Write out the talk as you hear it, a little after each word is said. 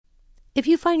If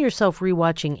you find yourself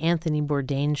rewatching Anthony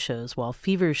Bourdain shows while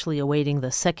feverishly awaiting the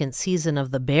second season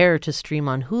of The Bear to stream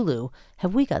on Hulu,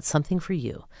 have we got something for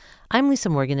you. I'm Lisa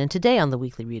Morgan, and today on The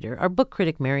Weekly Reader, our book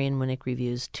critic Marian Winnick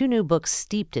reviews 2 new books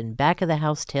steeped in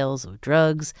back-of-the-house tales of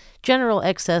drugs, general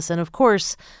excess, and, of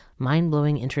course,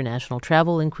 mind-blowing international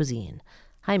travel and cuisine.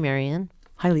 Hi, Marian.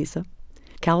 Hi, Lisa.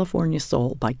 California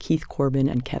Soul by Keith Corbin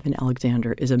and Kevin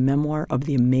Alexander is a memoir of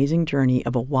the amazing journey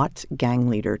of a Watts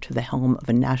gang leader to the helm of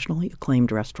a nationally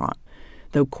acclaimed restaurant.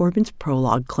 Though Corbin's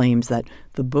prologue claims that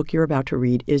the book you're about to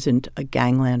read isn't a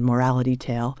gangland morality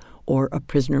tale or a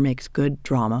prisoner makes good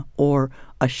drama or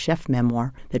a chef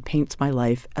memoir that paints my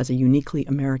life as a uniquely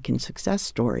American success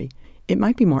story, it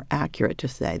might be more accurate to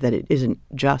say that it isn't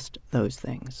just those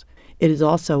things. It is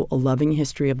also a loving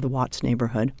history of the Watts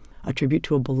neighborhood, a tribute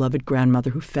to a beloved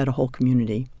grandmother who fed a whole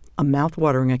community, a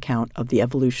mouth-watering account of the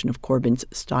evolution of Corbin's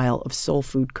style of soul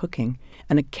food cooking,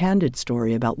 and a candid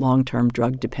story about long-term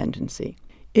drug dependency.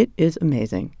 It is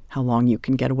amazing how long you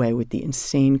can get away with the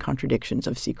insane contradictions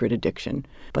of secret addiction,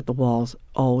 but the walls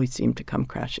always seem to come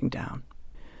crashing down.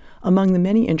 Among the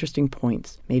many interesting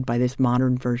points made by this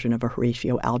modern version of a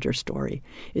Horatio Alger story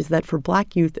is that for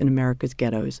Black youth in America's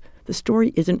ghettos, the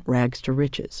story isn't rags to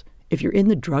riches. If you're in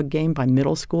the drug game by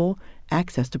middle school,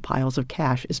 access to piles of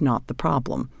cash is not the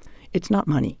problem. It's not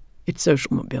money. It's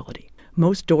social mobility.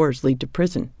 Most doors lead to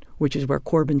prison, which is where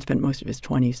Corbin spent most of his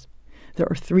 20s. There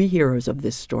are 3 heroes of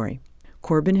this story.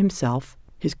 Corbin himself,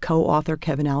 his co-author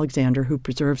Kevin Alexander, who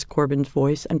preserves Corbin's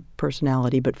voice and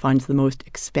personality but finds the most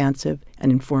expansive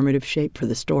and informative shape for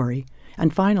the story,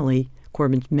 and finally,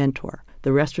 Corbin's mentor,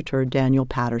 the restaurateur Daniel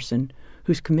Patterson,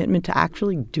 whose commitment to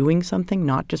actually doing something,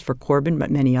 not just for Corbin,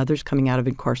 but many others coming out of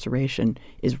incarceration,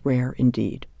 is rare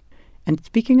indeed. And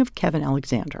speaking of Kevin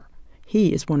Alexander,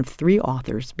 he is one of 3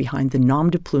 authors behind the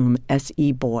nom de plume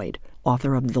S.E. Boyd,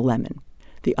 author of The Lemon.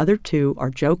 The other 2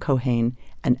 are Joe Cohane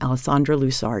and Alessandra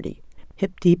Lusardi.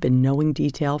 Hip deep in knowing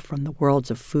detail from the worlds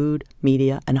of food,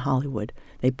 media, and Hollywood,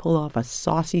 they pull off a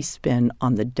saucy spin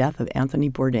on the death of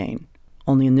Anthony Bourdain.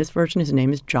 Only in this version his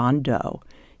name is John Doe.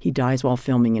 He dies while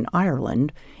filming in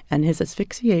Ireland, and his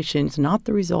asphyxiation is not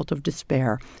the result of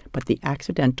despair, but the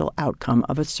accidental outcome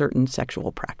of a certain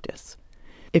sexual practice.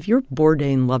 If your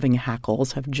Bourdain-loving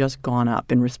hackles have just gone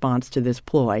up in response to this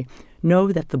ploy,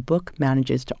 know that the book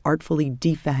manages to artfully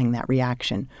defang that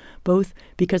reaction, both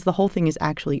because the whole thing is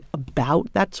actually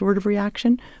about that sort of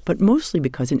reaction, but mostly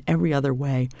because in every other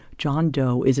way, John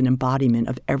Doe is an embodiment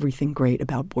of everything great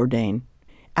about Bourdain.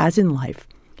 As in life,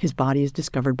 his body is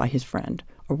discovered by his friend,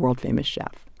 a world-famous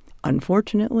chef.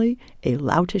 Unfortunately, a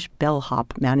loutish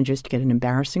bellhop manages to get an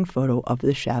embarrassing photo of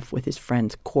the chef with his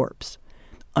friend's corpse.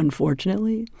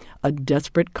 Unfortunately, a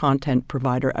desperate content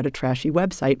provider at a trashy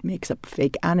website makes up a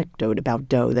fake anecdote about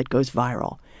Doe that goes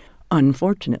viral.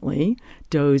 Unfortunately,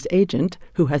 Doe's agent,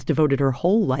 who has devoted her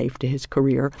whole life to his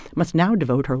career, must now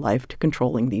devote her life to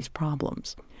controlling these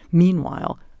problems.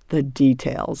 Meanwhile, the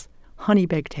details: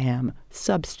 honey-baked ham,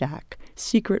 Substack,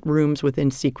 secret rooms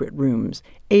within secret rooms,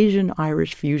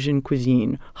 Asian-Irish fusion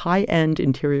cuisine, high-end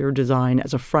interior design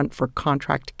as a front for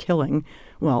contract killing,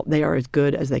 well, they are as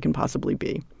good as they can possibly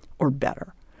be, or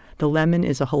better. The Lemon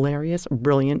is a hilarious,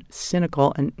 brilliant,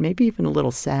 cynical, and maybe even a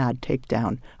little sad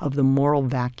takedown of the moral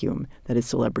vacuum that is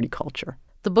celebrity culture.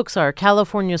 The books are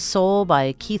California Soul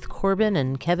by Keith Corbin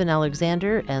and Kevin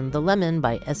Alexander and The Lemon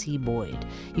by S.E. Boyd.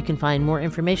 You can find more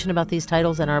information about these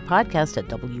titles and our podcast at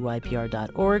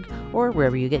wypr.org or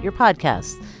wherever you get your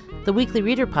podcasts. The Weekly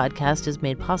Reader podcast is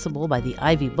made possible by the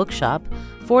Ivy Bookshop.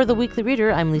 For The Weekly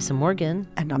Reader, I'm Lisa Morgan.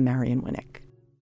 And I'm Marian Winnick.